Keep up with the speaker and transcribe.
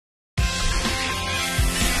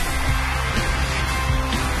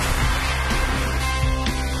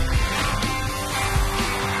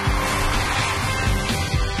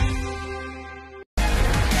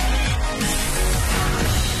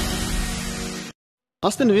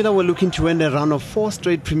Aston Villa were looking to end a run of 4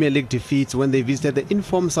 straight Premier League defeats when they visited the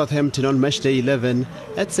informed Southampton on matchday 11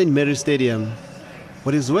 at St Mary's Stadium.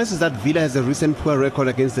 What is worse is that Villa has a recent poor record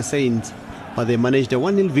against the Saints, but they managed a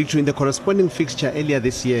 1-0 victory in the corresponding fixture earlier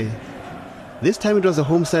this year. This time it was the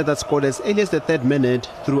home side that scored as early as the 3rd minute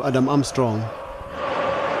through Adam Armstrong.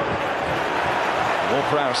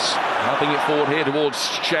 Ward-Prowse helping it forward here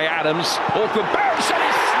towards Che Adams. Awkward bounce and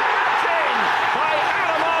it's snapped in by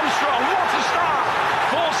Adam Armstrong. What a start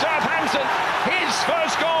for Southampton. His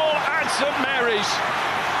first goal at St Mary's.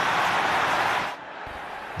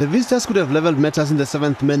 The visitors could have levelled matters in the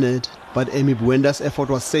 7th minute, but Amy Buenda's effort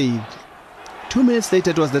was saved. 2 minutes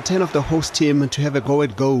later it was the turn of the host team to have a go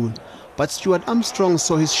at goal, but Stuart Armstrong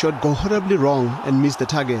saw his shot go horribly wrong and missed the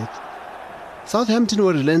target. Southampton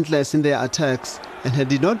were relentless in their attacks, and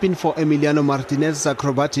had it not been for Emiliano Martinez's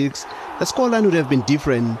acrobatics, the scoreline would have been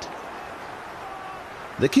different.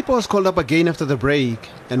 The keeper was called up again after the break,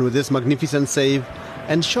 and with this magnificent save,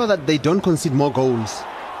 ensure that they don't concede more goals.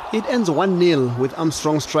 It ends 1-0 with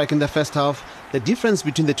Armstrong striking the first half, the difference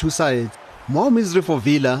between the two sides. More misery for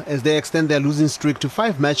Villa as they extend their losing streak to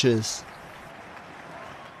 5 matches.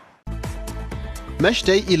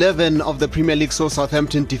 Matchday 11 of the Premier League saw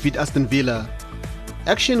Southampton defeat Aston Villa.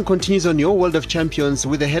 Action continues on your World of Champions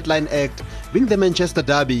with the headline act being the Manchester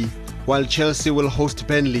Derby, while Chelsea will host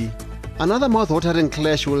Burnley. Another mouth-watering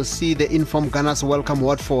clash will see the informed Gunners welcome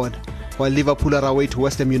Watford, while Liverpool are away to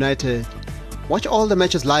West Ham United. Watch all the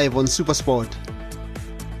matches live on SuperSport.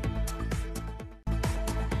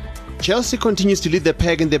 Chelsea continues to lead the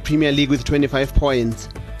pack in the Premier League with 25 points,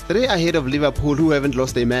 3 ahead of Liverpool, who haven't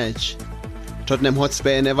lost a match. Tottenham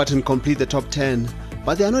Hotspur and Everton complete the top 10,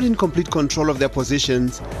 but they are not in complete control of their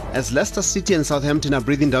positions as Leicester City and Southampton are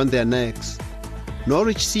breathing down their necks.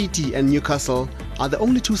 Norwich City and Newcastle are the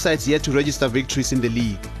only 2 sides yet to register victories in the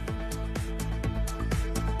league.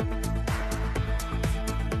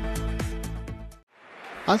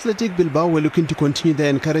 Athletic Bilbao were looking to continue their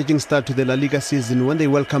encouraging start to the La Liga season when they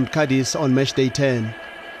welcomed Cadiz on matchday 10.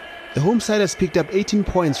 The home side has picked up 18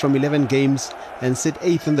 points from 11 games and sit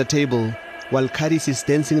 8th on the table, while Cadiz is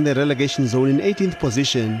dancing in the relegation zone in 18th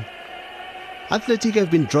position. Athletic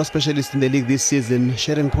have been draw specialists in the league this season,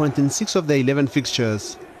 sharing points in 6 of their 11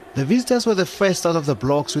 fixtures. The visitors were the first out of the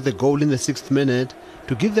blocks with a goal in the 6th minute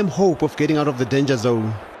to give them hope of getting out of the danger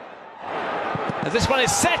zone. As this one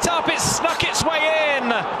is set up, it's snuck its way in.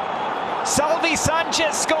 Salvi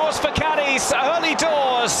Sanchez scores for Cadiz early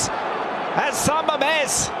doors as San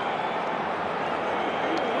Mamés.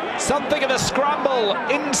 Something of a scramble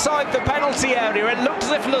inside the penalty area. It looked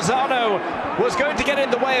as if Lozano was going to get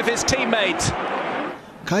in the way of his teammate.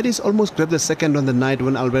 Cadiz almost grabbed the second on the night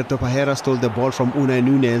when Alberto Pajera stole the ball from Unai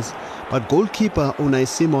Nunes, but goalkeeper Unai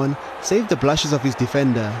Simon saved the blushes of his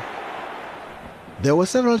defender. There were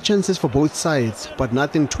several chances for both sides, but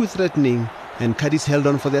nothing too threatening, and Cadiz held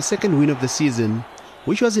on for their 2nd win of the season,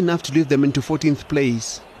 which was enough to lift them into 14th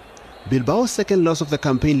place. Bilbao's 2nd loss of the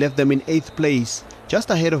campaign left them in 8th place,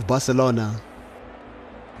 just ahead of Barcelona.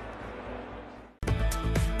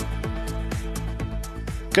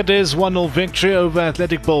 Cadiz 1-0 victory over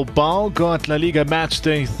Athletic Bilbao got La Liga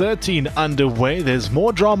matchday 13 underway. There's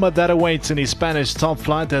more drama that awaits in the Spanish top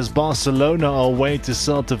flight as Barcelona are away to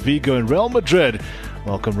Celta Vigo and Real Madrid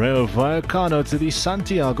welcome Rayo Vallecano to the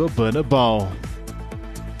Santiago Bernabeu.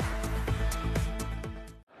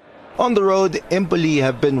 On the road, Empoli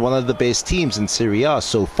have been one of the best teams in Serie A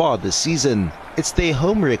so far this season. It's their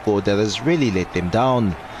home record that has really let them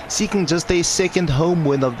down. Seeking just their 2nd home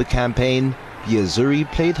win of the campaign, the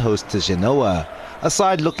Azzurri played host to Genoa, a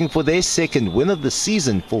side looking for their 2nd win of the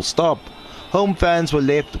season, full stop. Home fans were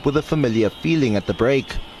left with a familiar feeling at the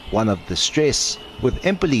break, one of distress, with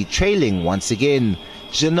Empoli trailing once again.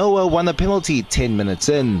 Genoa won a penalty 10 minutes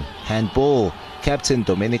in. Handball. Captain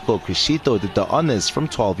Domenico Criscito did the honours from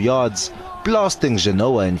 12 yards, blasting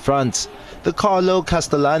Genoa in front. The Carlo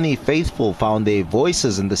Castellani faithful found their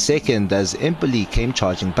voices in the 2nd as Empoli came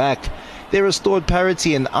charging back. They restored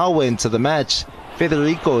parity an hour into the match.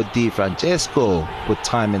 Federico Di Francesco with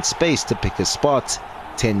time and space to pick a spot.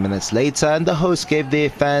 10 minutes later and the hosts gave their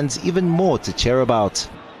fans even more to cheer about.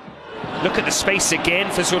 Look at the space again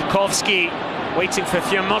for Żurkowski, waiting for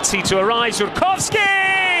Fiamozzi to arrive. Żurkowski!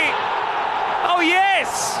 Oh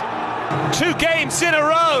yes! 2 games in a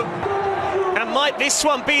row, and might this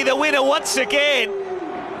one be the winner once again?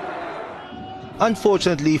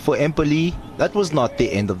 Unfortunately for Empoli, that was not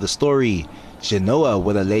the end of the story. Genoa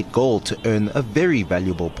with a late goal to earn a very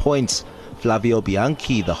valuable point. Flavio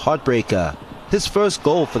Bianchi, the heartbreaker, his first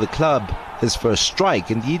goal for the club, his first strike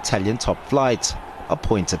in the Italian top flight, a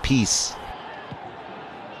point apiece.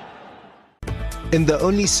 In the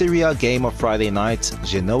only Serie A game of Friday night,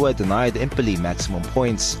 Genoa denied Empoli maximum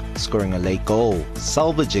points, scoring a late goal,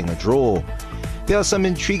 salvaging a draw. There are some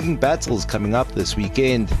intriguing battles coming up this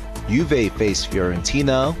weekend. Juve face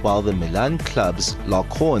Fiorentina, while the Milan clubs lock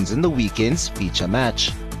horns in the weekend's feature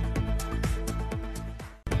match.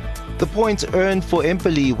 The points earned for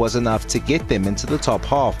Empoli was enough to get them into the top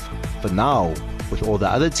half, for now, with all the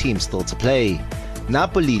other teams still to play.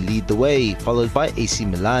 Napoli lead the way, followed by AC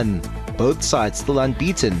Milan. Both sides still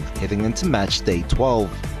unbeaten, heading into match day 12.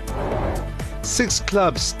 6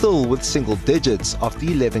 clubs still with single digits after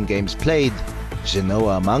 11 games played,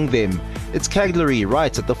 Genoa among them. It's Cagliari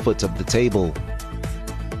right at the foot of the table.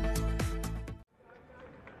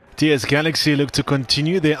 TS Galaxy look to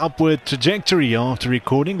continue their upward trajectory after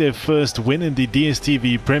recording their first win in the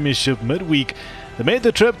DStv Premiership midweek. They made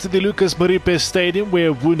the trip to the Lucas Moripe Stadium,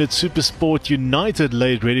 where wounded SuperSport United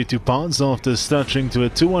laid ready to pounce after stuttering to a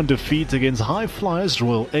 2-1 defeat against high flyers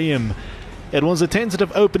Royal AM. It was a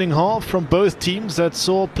tentative opening half from both teams that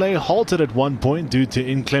saw play halted at one point due to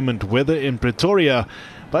inclement weather in Pretoria.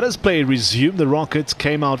 But as play resumed, the Rockets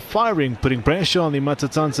came out firing, putting pressure on the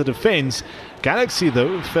Matatansa defence. Galaxy,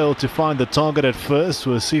 though, failed to find the target at first,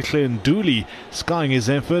 with Sihle Nduli skying his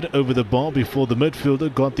effort over the bar before the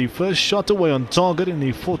midfielder got the first shot away on target in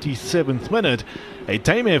the 47th minute. A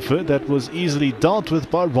tame effort that was easily dealt with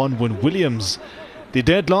by Ronwin Williams. The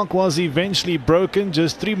deadlock was eventually broken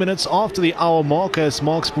just 3 minutes after the hour mark as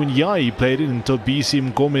Mark Spunyai played it into Tobisi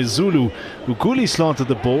Mgomezulu, who coolly slanted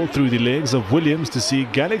the ball through the legs of Williams to see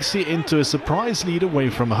Galaxy into a surprise lead away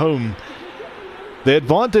from home. The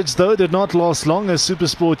advantage, though, did not last long as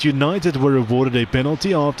SuperSport United were rewarded a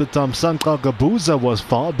penalty after Tamsanqa Gabuza was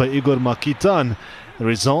fouled by Igor Makitan. The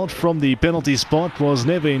result from the penalty spot was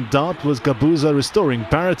never in doubt, with Gabuza restoring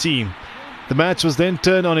parity. The match was then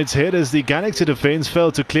turned on its head as the Galaxy defence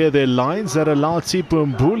failed to clear their lines that allowed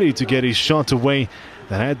Tsipo Mbuli to get his shot away.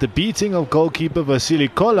 That had the beating of goalkeeper Vasily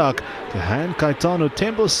Kolak to hand Caetano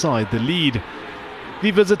Tembo's side the lead.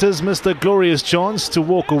 The visitors missed a glorious chance to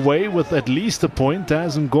walk away with at least a point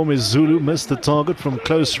as Mgomezulu missed the target from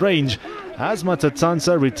close range as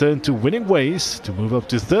Matatansa returned to winning ways to move up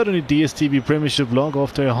to third on the DStv Premiership log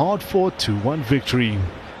after a hard-fought 2-1 victory.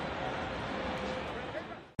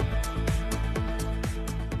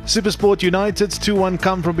 SuperSport United's 2-1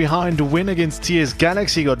 come from behind win against TS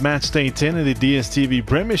Galaxy got match day 10 in the DStv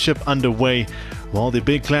Premiership underway, while the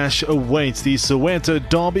big clash awaits. The Soweto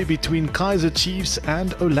derby between Kaizer Chiefs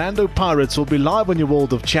and Orlando Pirates will be live on your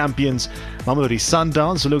World of Champions. Mamelodi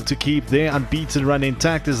Sundowns will look to keep their unbeaten run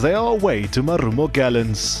intact as they are away to Marumo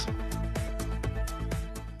Gallants.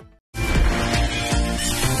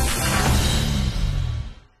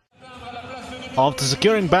 After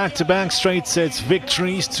securing back-to-back straight sets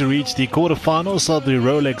victories to reach the quarterfinals of the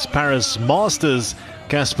Rolex Paris Masters,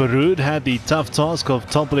 Casper Ruud had the tough task of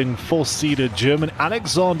toppling fourth-seeded German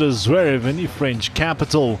Alexander Zverev in the French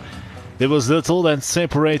capital. There was little that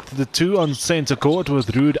separated the two on centre court,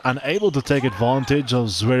 with Ruud unable to take advantage of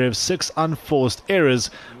Zverev's 6 unforced errors,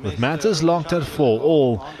 with matters locked at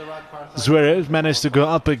 4-all. Zverev managed to go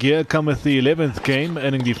up a gear come with the 11th game,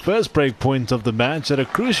 earning the first break point of the match at a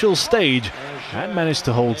crucial stage, and managed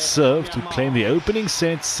to hold serve to claim the opening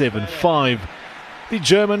set 7-5. The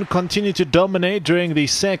German continued to dominate during the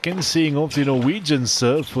second, seeing off the Norwegian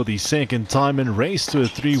serve for the second time and raced to a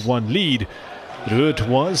 3-1 lead. Ruud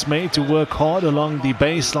was made to work hard along the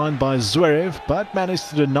baseline by Zverev, but managed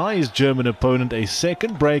to deny his German opponent a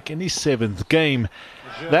second break in the 7th game.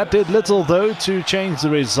 That did little, though, to change the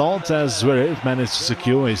result, as Zverev managed to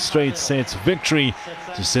secure a straight sets victory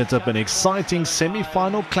to set up an exciting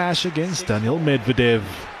semi-final clash against Daniil Medvedev.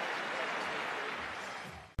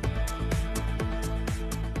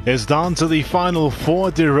 It's down to the final 4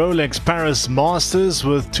 at the Rolex Paris Masters,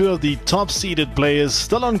 with 2 of the top-seeded players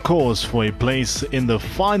still on course for a place in the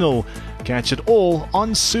final. Catch it all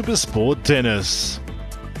on SuperSport Tennis.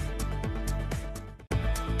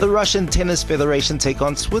 The Russian Tennis Federation take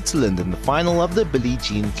on Switzerland in the final of the Billie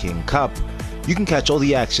Jean King Cup. You can catch all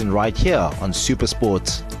the action right here on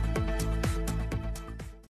SuperSport.